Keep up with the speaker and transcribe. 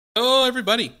Hello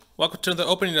everybody, welcome to the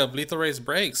opening of Lethal Race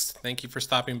Breaks. Thank you for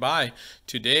stopping by.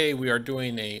 Today we are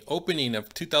doing a opening of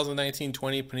 2019-20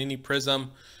 Panini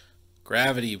Prizm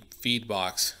Gravity Feed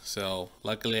Box. So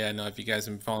luckily, I know if you guys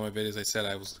have been following my videos, I said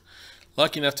I was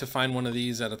lucky enough to find one of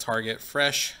these at a Target.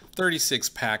 Fresh, 36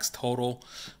 packs total.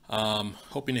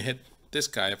 Hoping to hit this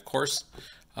guy, of course,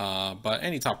 but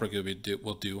any top rookie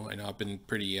will do. I know I've been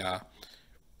pretty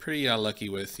lucky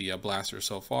with the blaster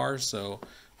so far. So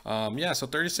yeah, so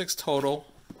 36 total.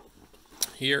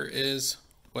 Here is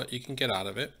what you can get out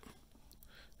of it.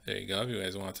 There you go. If you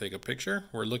guys want to take a picture,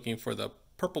 we're looking for the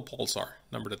purple Pulsar,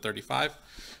 number to 35.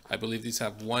 I believe these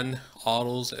have one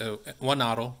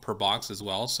auto per box as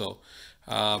well. So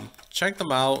check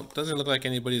them out. Doesn't look like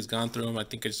anybody's gone through them. I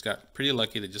think I just got pretty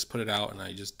lucky to just put it out, and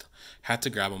I just had to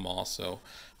grab them all. So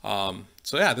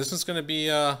so yeah, this is going to be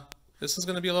a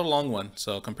little long one,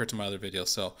 so compared to my other videos.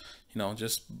 So, you know,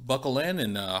 just buckle in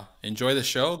and enjoy the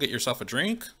show. Get yourself a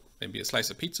drink, maybe a slice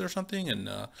of pizza or something, and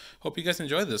hope you guys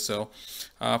enjoy this. So,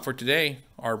 for today,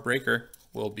 our breaker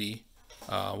will be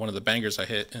one of the bangers I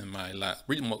hit in my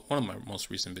one of my most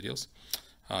recent videos,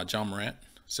 Jamorant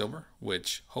Silver,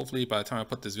 which hopefully by the time I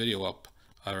put this video up,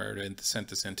 I already sent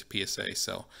this into PSA.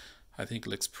 So, I think it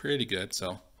looks pretty good.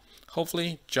 So,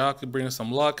 hopefully, Ja could bring us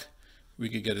some luck. We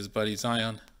could get his buddy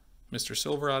Zion, Mr.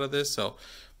 Silver, out of this. So,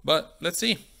 but let's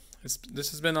see. This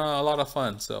has been a lot of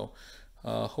fun. So,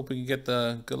 hope we can get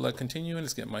the good luck continuing.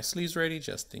 Let's get my sleeves ready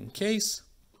just in case.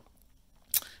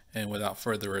 And without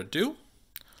further ado,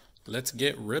 let's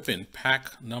get ripping.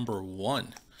 Pack number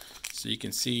 1. So you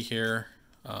can see here,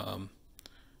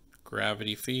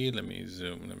 gravity feed. Let me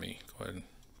zoom. Let me go ahead.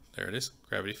 There it is.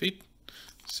 Gravity feed.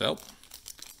 So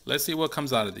let's see what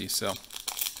comes out of these. So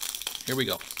here we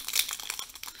go.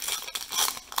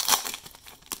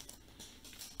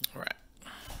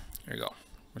 There you go.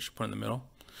 What should put in the middle?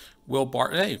 Will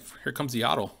Bart. Hey, here comes the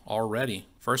auto already.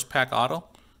 First pack auto.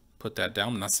 Put that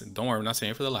down. Don't worry, I'm not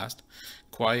saying it for the last.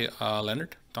 Kawhi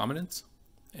Leonard, Dominance,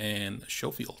 and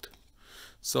Schofield.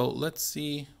 So let's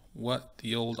see what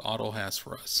the old auto has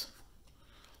for us.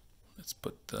 Let's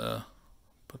put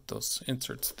those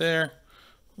inserts there.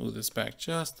 Move this back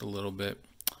just a little bit,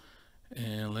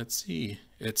 and let's see.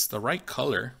 It's the right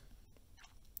color.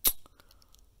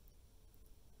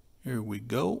 Here we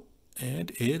go.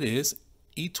 And it is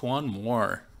E'Twaun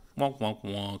Moore. Wonk, wonk,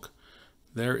 wonk.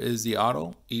 There is the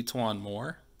auto, E'Twaun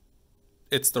Moore.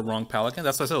 It's the wrong Pelican.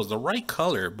 That's what I said. It was the right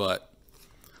color, but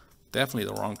definitely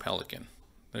the wrong Pelican.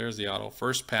 There's the auto.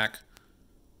 First pack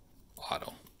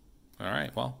auto. All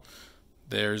right, well,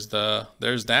 there's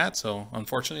that. So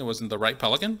unfortunately, it wasn't the right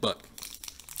Pelican, but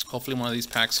hopefully one of these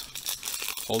packs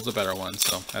holds a better one.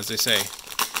 So as they say,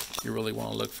 you really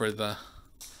want to look for the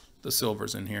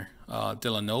silvers in here.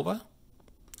 Dillanova,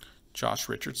 Josh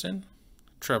Richardson,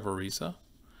 Trevor Ariza,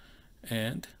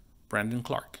 and Brandon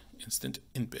Clark. Instant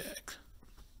impact.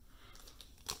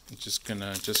 I'm just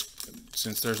gonna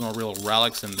since there's no real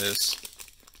relics in this,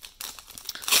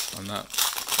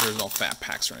 there's no fat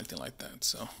packs or anything like that.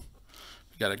 So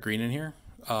we got a green in here.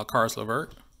 Caris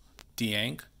LeVert,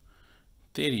 Dieng,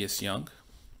 Thaddeus Young,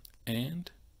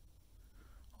 and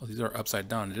these are upside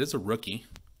down. It is a rookie.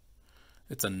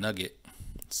 It's a nugget.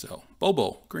 So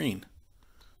Bobo green,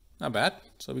 not bad.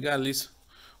 So we got at least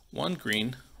one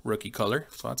green rookie color,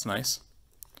 so that's nice.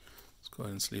 Let's go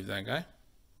ahead and sleeve that guy.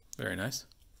 Very nice.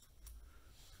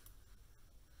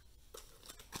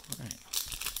 All right.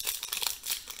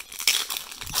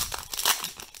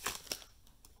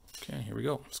 Okay, here we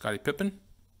go. Scottie Pippen,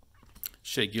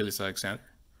 Shea Gilgeous-Alexander,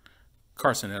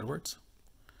 Carson Edwards,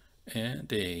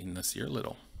 and a Nasir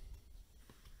Little.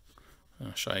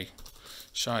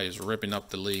 Shy is ripping up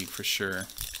the league for sure.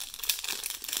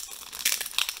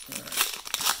 All right.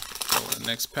 So the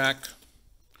next pack,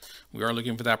 we are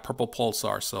looking for that purple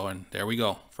Pulsar. So, and there we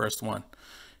go. First one,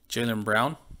 Jaylen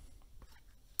Brown,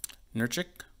 Nurkic,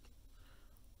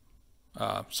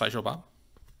 Sideshow Bob,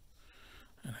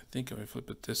 and I think if we flip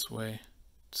it this way,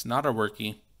 it's not a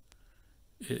rookie.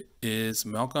 It is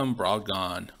Malcolm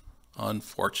Brogdon,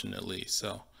 unfortunately.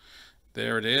 So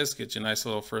there it is. Get you a nice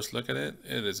little first look at it.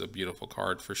 It is a beautiful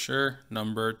card for sure.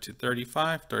 Number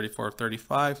 235, 34 of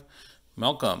 35.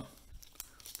 Malcolm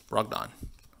Brogdon.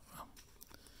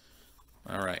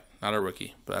 All right, not a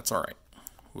rookie, but that's all right.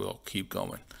 We'll keep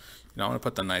going. You know, I'm gonna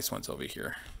put the nice ones over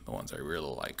here. The ones I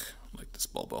really like this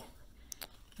Bobo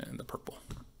and the purple.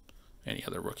 Any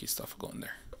other rookie stuff will go in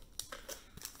there.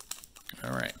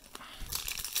 All right.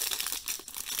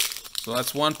 So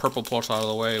that's one purple pulse out of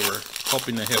the way. We're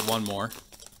hoping to hit one more.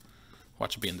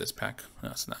 Watch it be in this pack. No,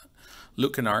 it's not.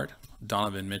 Luke Kennard,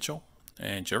 Donovan Mitchell,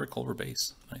 and Jared Culver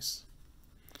base. Nice.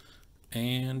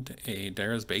 and a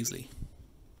Darius Baisley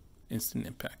instant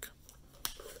impact.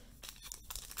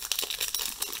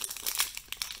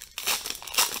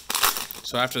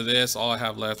 So after this, all I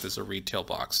have left is a retail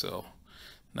box, so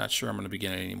not sure I'm going to be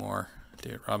getting any more.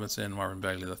 David Robinson, Marvin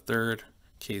Bagley III,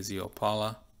 KZ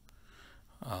Opala,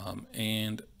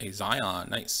 and a Zion.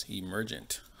 Nice.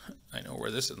 Emergent. I know where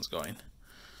this one's going.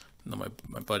 No,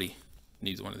 my buddy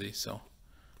needs one of these, so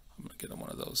I'm going to get him one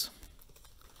of those.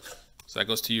 So that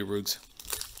goes to you, Rugs.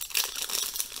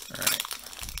 All right.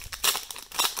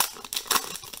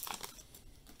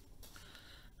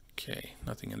 Okay,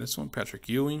 nothing in this one. Patrick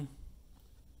Ewing.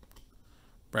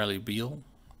 Bradley Beal.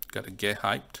 Got to Get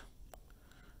Hyped.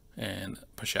 And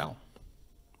Paschal,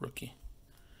 rookie.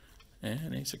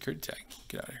 And a security tag.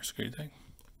 Get out of here, security tag.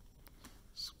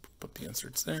 Let's put the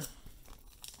inserts there.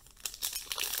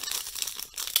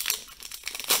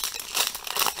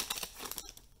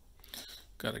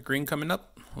 Got a green coming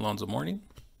up. Alonzo Mourning.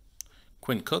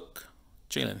 Quinn Cook.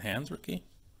 Jalen Hands, rookie.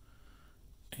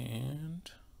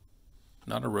 And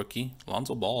not a rookie.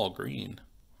 Lonzo Ball, green.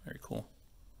 Very cool.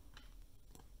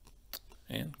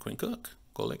 And Quinn Cook.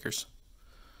 Go Lakers.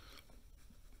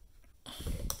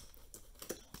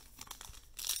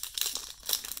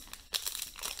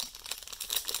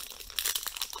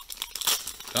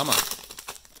 Come on.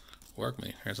 Work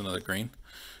me. Here's another green.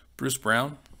 Bruce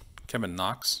Brown. Kevin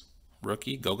Knox.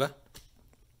 Rookie. Goga.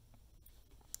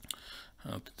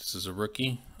 This is a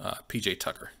rookie. PJ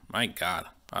Tucker. My God.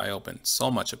 I opened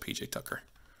so much of PJ Tucker.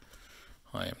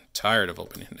 I am tired of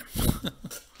opening him. Alright,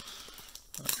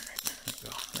 there we go.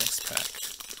 Next pack.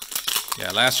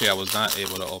 Yeah, last year I was not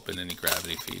able to open any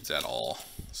gravity feeds at all.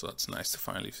 So it's nice to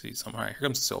finally see some. Alright, here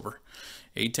comes silver.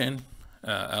 A10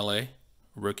 LA.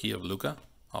 Rookie of Luka.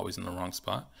 Always in the wrong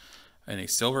spot. And a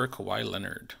silver Kawhi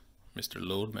Leonard. Mr.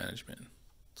 Load Management.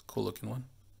 It's a cool looking one.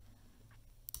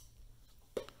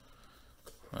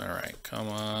 Alright, come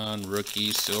on,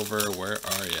 rookie silver, where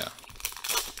are ya?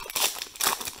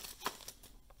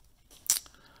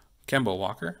 Kemba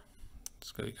Walker.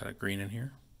 It's good, got a green in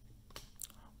here.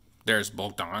 There's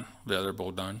Bogdan, the other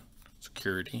Bogdan.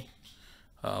 Security.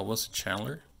 Wilson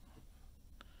Chandler.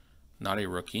 Not a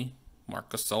rookie. Marc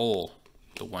Gasol,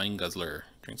 the wine guzzler.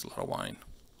 Drinks a lot of wine.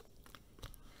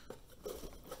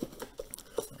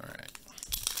 Alright.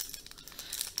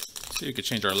 See if we could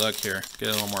change our luck here. Get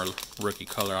a little more rookie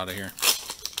color out of here.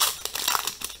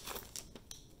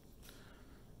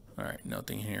 Alright,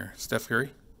 nothing here. Steph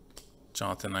Curry.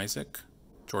 Jonathan Isaac.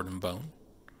 Jordan Bone.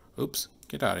 Oops.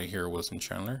 Get out of here, Wilson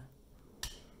Chandler.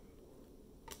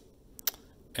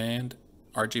 And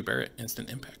RJ Barrett, Instant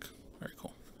Impact. Very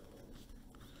cool.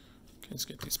 Okay, let's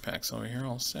get these packs over here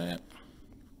all set.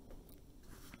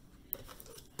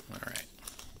 Alright.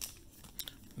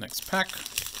 Next pack.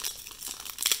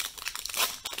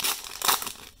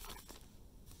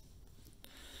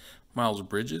 Miles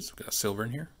Bridges, we got a silver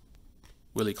in here.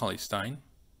 Willie Cauley-Stein.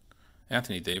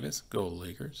 Anthony Davis, go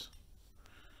Lakers.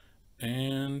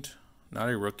 And not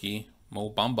a rookie, Mo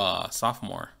Bamba,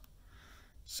 sophomore.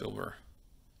 Silver.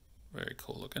 Very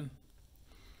cool looking.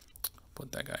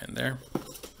 Put that guy in there.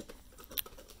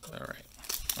 Alright.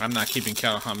 I'm not keeping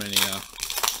count of how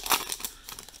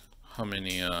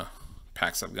many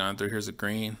packs I've gone through. Here's a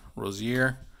green.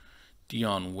 Rozier.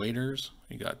 Dion Waiters.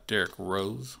 We got Derrick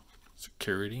Rose.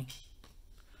 Security.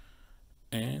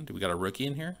 And we got a rookie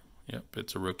in here. Yep,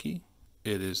 it's a rookie.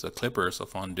 It is the Clippers of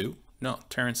Fondue. No,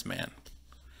 Terrence Mann.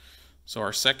 So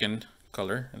our second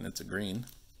color, and it's a green.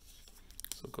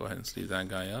 So go ahead and sleeve that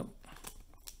guy up.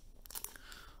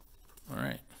 All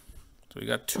right. So we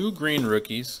got two green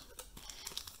rookies.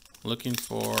 Looking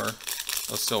for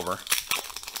a silver.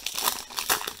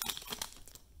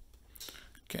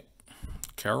 Okay.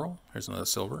 Carroll. Here's another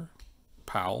silver.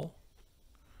 Powell.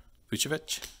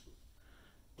 Vucevic.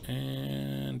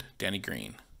 And Danny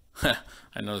Green.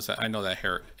 I noticed that. I know that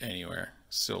hair anywhere.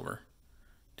 Silver.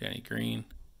 Danny Green.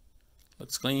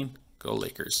 Looks clean. Go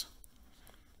Lakers.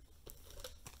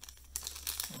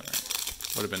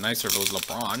 Right. Would have been nicer if it was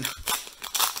LeBron.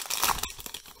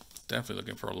 Definitely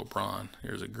looking for a LeBron.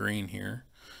 Here's a green here.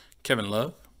 Kevin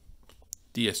Love.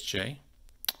 DSJ.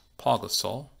 Paul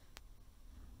Gasol.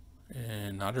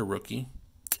 And not a rookie.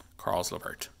 Carlos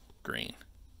Levert. Green.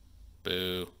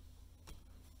 Boo.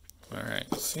 Alright,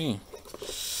 let's see.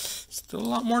 Still a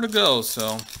lot more to go,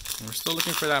 so we're still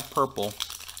looking for that purple.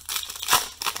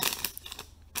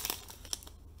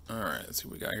 Alright, let's see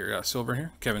what we got here. We got silver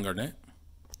here. Kevin Garnett.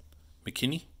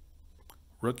 McKinney.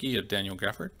 Rookie of Daniel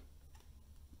Gafford.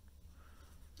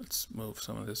 Let's move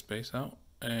some of this base out.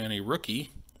 And a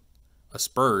rookie. A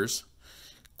Spurs.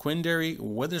 Quinndary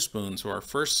Weatherspoon. So our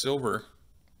first silver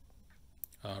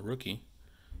rookie.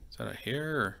 Is that a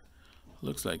hair? Or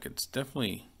looks like it's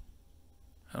definitely,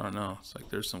 I don't know. It's like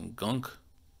there's some gunk.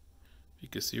 You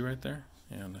can see right there.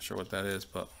 Yeah, I'm not sure what that is,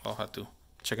 but I'll have to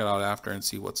check it out after and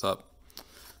see what's up.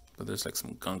 But there's like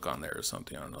some gunk on there or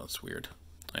something. I don't know. It's weird.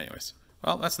 Anyways,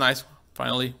 well, that's nice.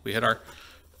 Finally, we hit our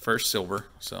first silver.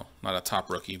 So not a top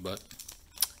rookie, but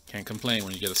can't complain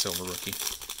when you get a silver rookie.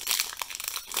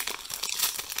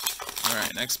 All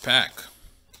right, next pack.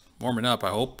 Warming up, I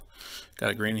hope.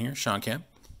 Got a green here. Sean Kemp.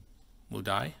 Blue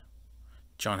dye.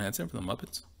 John Henson from the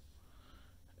Muppets.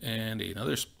 And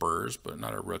another Spurs, but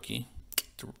not a rookie.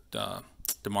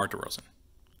 DeMar DeRozan.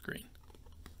 Green.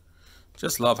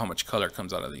 Just love how much color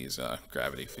comes out of these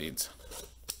gravity feeds.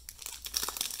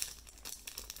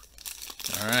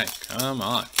 All right, come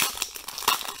on. Let's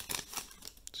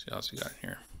see what else we got in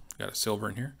here. Got a silver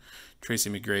in here. Tracy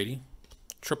McGrady.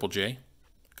 Triple J.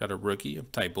 Got a rookie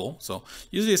of Ty Bull. So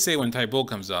usually they say when Ty Bull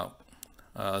comes out,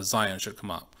 Zion should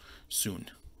come out soon.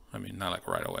 I mean, not like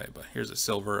right away, but here's a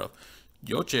silver of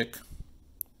Jokic.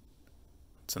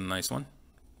 It's a nice one.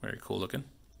 Very cool looking.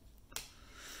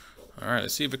 All right,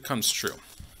 let's see if it comes true.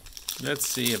 Let's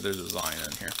see if there's a Zion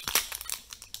in here.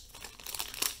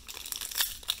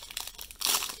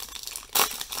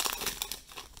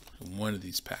 One of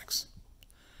these packs.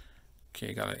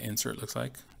 Okay, got an insert, looks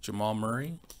like. Jamal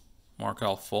Murray,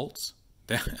 Markelle Fultz.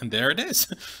 And there it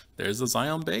is. There's the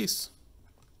Zion base.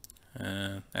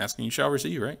 Asking you shall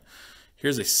receive, right?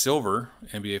 Here's a silver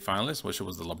NBA finalist. Wish it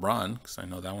was the LeBron, because I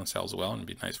know that one sells well and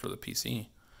it'd be nice for the PC.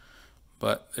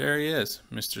 But there he is,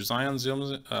 Mr. Zion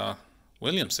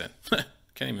Williamson.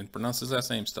 Can't even pronounce his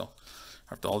last name still,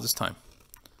 after all this time.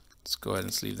 Let's go ahead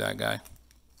and sleeve that guy.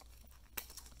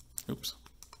 Oops.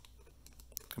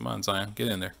 Come on, Zion, get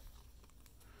in there.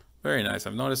 Very nice.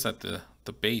 I've noticed that the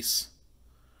base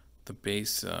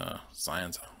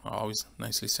Zions are always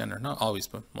nicely centered. Not always,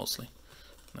 but mostly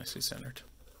nicely centered.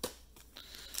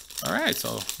 All right,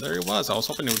 so there he was. I was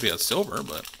hoping it would be a silver,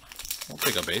 but we'll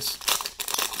take a base.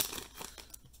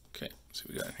 Okay, let's see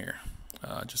what we got in here.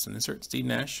 Just an insert. Steve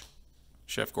Nash,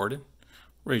 Chef Gordon,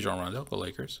 Rajon Rondo, go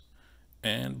Lakers,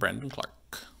 and Brandon Clark.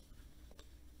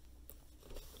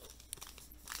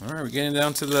 All right, we're getting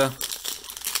down to the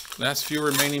last few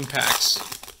remaining packs.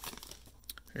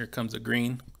 Here comes the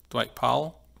green. Dwight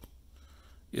Powell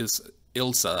is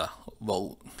Ilya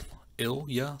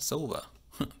Silva.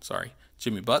 Sorry.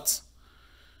 Jimmy Butts.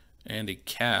 And a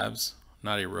Cavs,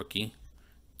 not a rookie,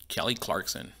 Kelly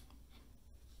Clarkson.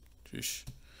 Just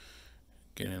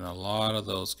getting a lot of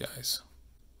those guys.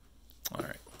 All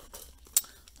right.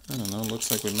 I don't know.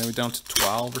 Looks like we're maybe down to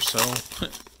 12 or so.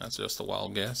 That's just a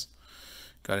wild guess.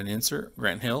 Got an insert.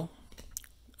 Grant Hill.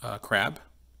 Crab.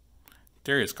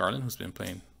 Darius Garland, who's been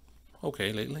playing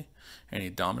okay lately. And a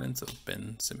dominance of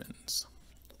Ben Simmons.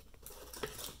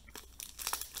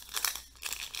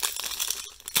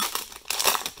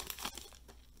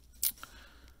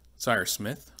 Cyrus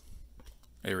Smith.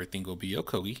 Everything will be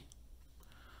Okogie.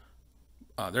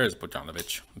 There's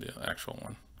Bogdanovic, the actual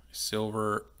one.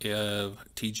 Silver of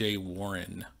TJ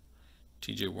Warren.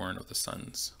 TJ Warren of the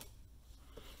Suns.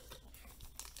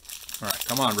 All right,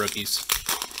 come on, rookies.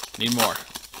 Need more.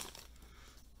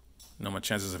 No, my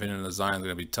chances of hitting the Zion is going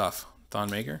to be tough.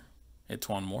 Thon Maker,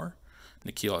 Etwan Moore,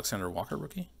 Nikhil Alexander-Walker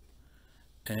rookie,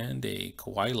 and a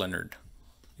Kawhi Leonard.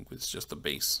 I think it's just a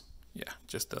base. Yeah,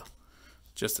 just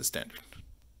a standard.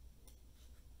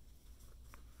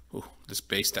 Ooh, this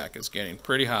base stack is getting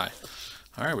pretty high.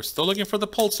 All right, we're still looking for the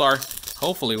Pulsar.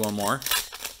 Hopefully one more.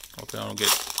 Hope I don't get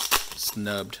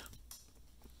snubbed.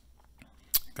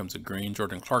 Here comes a green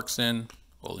Jordan Clarkson,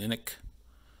 Olynyk,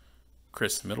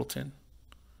 Chris Middleton,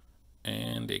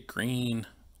 and a green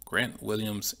Grant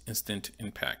Williams Instant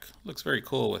Impact. Looks very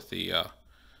cool with the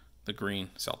green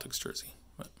Celtics jersey.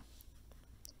 But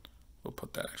we'll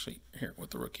put that actually here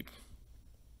with the rookie.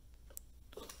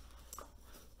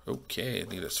 Okay, I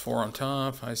think there's 4 on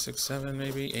top, 5, 6, 7,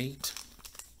 maybe 8.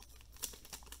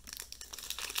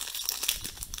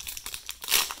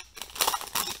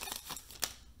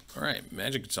 All right,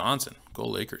 Magic Johnson, go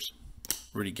Lakers.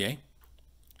 Rudy Gay,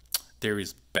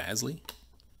 Darius Bazley,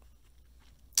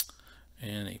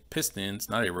 and a Pistons,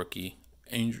 not a rookie,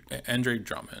 Andre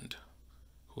Drummond,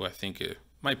 who I think it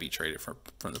might be traded from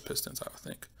the Pistons, I would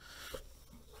think.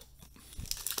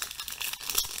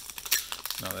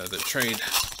 Now that the trade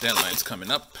deadline's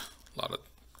coming up, a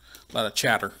lot of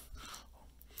chatter.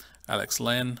 Alex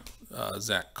Len,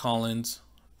 Zach Collins,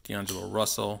 D'Angelo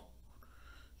Russell.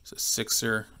 It's a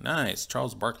Sixer. Nice.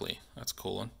 Charles Barkley. That's a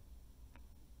cool one.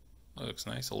 That looks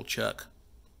nice. Old Chuck.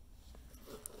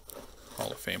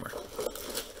 Hall of Famer.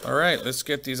 All right, let's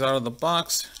get these out of the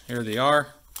box. Here they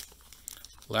are.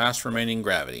 Last remaining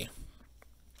gravity.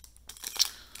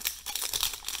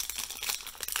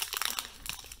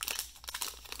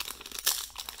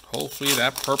 Hopefully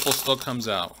that purple still comes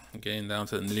out. I'm getting down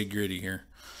to the nitty gritty here.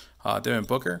 Devin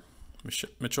Booker,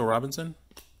 Mitchell Robinson,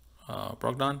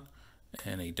 Brogdon,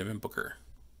 and a Devin Booker.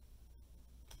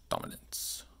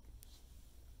 Dominance.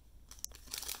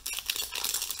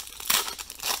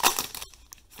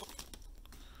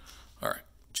 All right,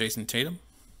 Jason Tatum,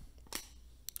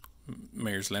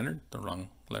 Myers Leonard, the wrong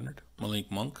Leonard,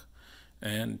 Malik Monk,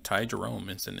 and Ty Jerome,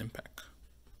 instant impact.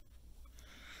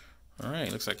 All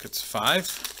right, looks like it's five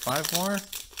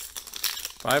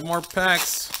more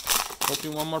packs.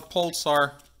 Hoping one more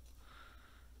Pulsar.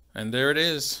 And there it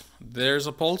is. There's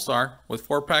a Pulsar with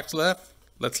 4 packs left.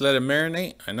 Let's let it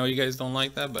marinate. I know you guys don't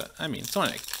like that, but I mean, it's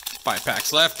only like 5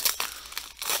 packs left.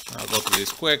 I'll go through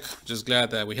these quick. Just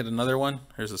glad that we hit another one.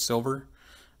 Here's a silver.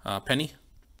 Penny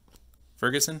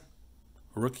Ferguson,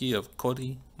 rookie of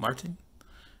Cody Martin,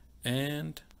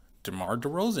 and DeMar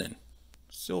DeRozan,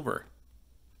 silver.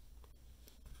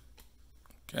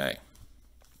 Okay.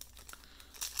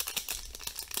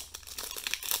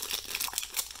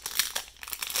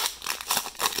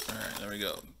 All right, there we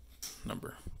go.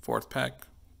 Number 4th pack,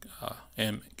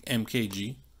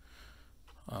 MKG.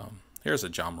 Here's a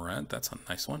jamorant. That's a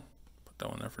nice one. Put that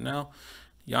one there for now.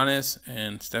 Giannis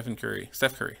and Steph Curry,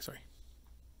 sorry.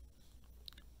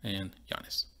 And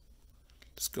Giannis.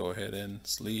 Let's go ahead and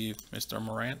sleeve Mr.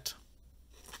 Morant.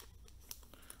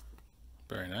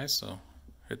 Very nice. So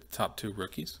hit the top 2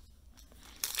 rookies.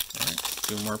 All right,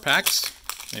 2 more packs.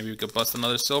 Maybe we could bust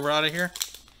another silver out of here.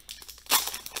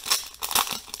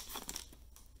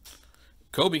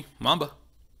 Kobe, Mamba.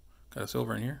 Got a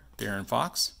silver in here. De'Aaron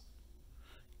Fox.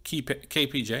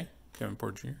 KPJ, Kevin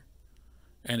Porter Jr.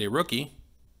 And a rookie,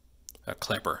 a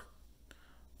Clipper.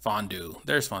 Fondue.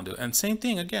 There's Fondue. And same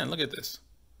thing again. Look at this.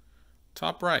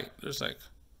 Top right. There's like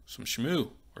some shmoo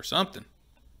or something.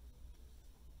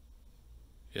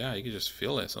 Yeah, you can just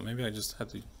feel it. So maybe I just have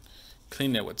to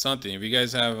clean it with something. If you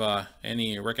guys have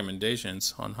any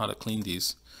recommendations on how to clean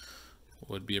these,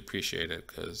 would be appreciated,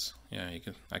 because yeah,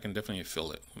 I can definitely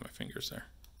feel it with my fingers there.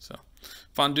 So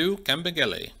Fondue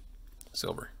Kambegele,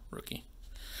 silver rookie.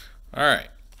 All right,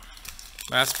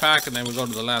 last pack, and then we go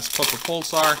to the last purple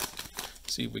Pulsar.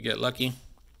 See if we get lucky.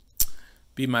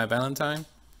 Be My Valentine,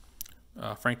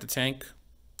 Frank the Tank,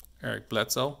 Eric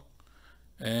Bledsoe,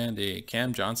 and a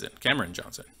Cameron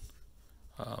Johnson,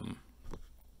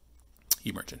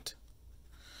 emergent.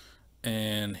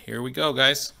 And here we go,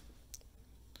 guys.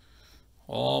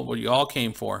 All what you all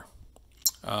came for.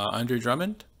 Andre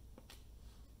Drummond,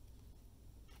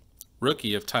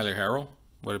 rookie of Tyler Harrell.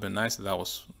 Would have been nice if that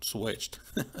was switched.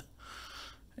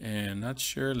 And not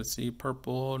sure. Let's see,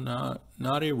 purple.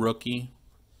 Not a rookie.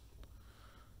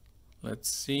 Let's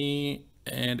see.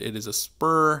 And it is a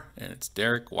Spur, and it's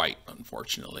Derek White,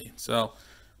 unfortunately. So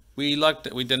we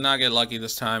did not get lucky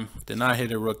this time. Did not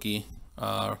hit a rookie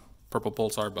purple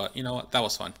Pulsar, but you know what? That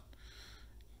was fun.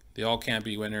 They all can't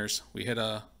be winners. We hit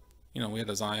a, we hit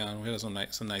a Zion. We hit some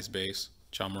nice base.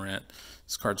 jamorant.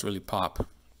 These cards really pop.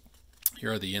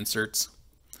 Here are the inserts.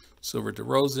 Silver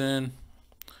DeRozan,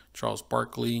 Charles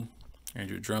Barkley,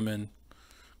 Andrew Drummond,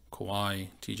 Kawhi,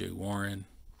 TJ Warren.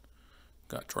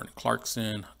 Got Jordan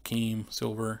Clarkson, Hakeem,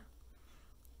 silver.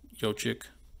 Jokic,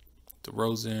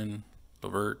 DeRozan,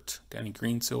 LeVert, Danny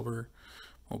Green, silver.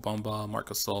 Mo Bamba, Marc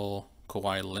Gasol,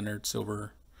 Kawhi Leonard,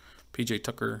 silver. PJ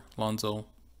Tucker, Lonzo,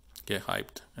 Get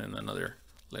Hyped, and another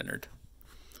Leonard.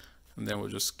 And then we'll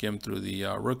just skim through the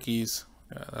rookies.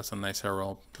 That's a nice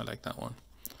Harrell. I like that one.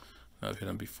 I've hit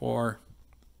them before.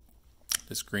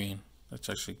 This green, that's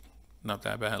actually not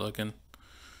that bad looking.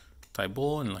 Ty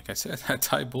Bull, and like I said, that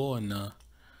Ty Bull and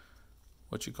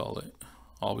what you call it,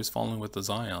 always falling with the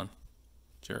Zion,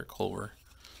 Jarrett Culver.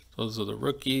 So those are the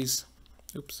rookies.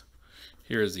 Oops.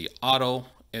 Here is the auto,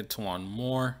 Antoine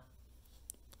Moore.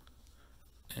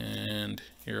 And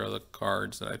here are the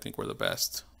cards that I think were the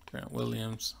best. Grant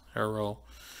Williams, Harrell,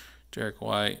 Derek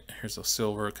White. Here's a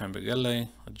silver Kambegele,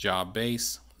 a Ja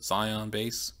base, Zion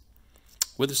base,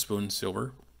 Witherspoon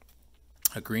silver,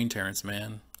 a green Terrence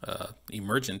Mann,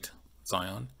 emergent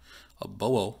Zion, a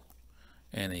Bowo,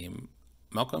 and a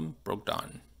Malcolm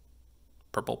Brogdon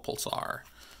purple Pulsar.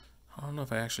 I don't know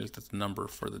if I actually looked at the number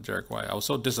for the Derek White. I was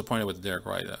so disappointed with the Derek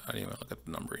White that I didn't even look at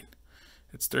the numbering.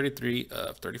 It's 33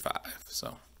 of 35.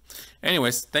 So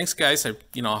anyways, thanks guys. I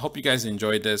hope you guys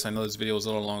enjoyed this. I know this video was a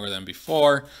little longer than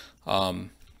before.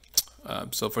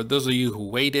 So for those of you who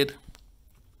waited,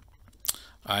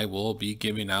 I will be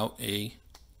giving out a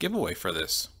giveaway for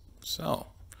this. So,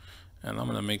 and I'm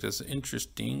going to make this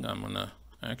interesting. I'm going to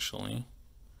actually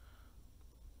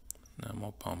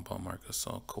Nemo, Pompo, Marcus,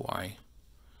 Kawhi.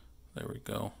 There we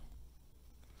go.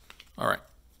 All right.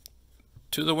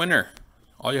 To the winner.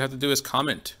 All you have to do is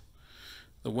comment.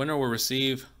 The winner will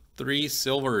receive 3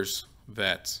 silvers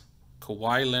vets.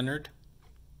 Kawhi Leonard,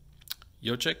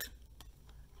 Jokic,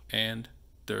 and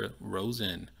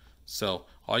DeRozan. So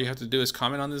all you have to do is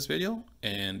comment on this video,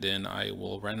 and then I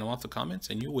will random off the comments,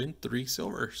 and you win 3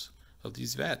 silvers of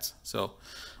these vets. So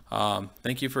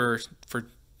thank you thanks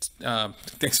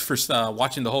for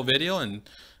watching the whole video,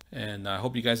 and I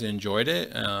hope you guys enjoyed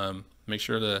it. Make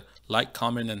sure to like,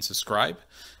 comment, and subscribe.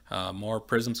 More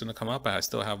Prizm's gonna come up. I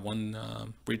still have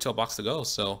 1 retail box to go,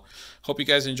 so hope you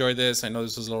guys enjoyed this. I know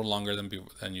this was a little longer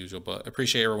than usual, but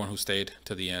appreciate everyone who stayed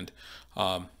to the end.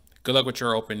 Good luck with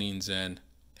your openings and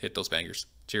hit those bangers.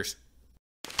 Cheers.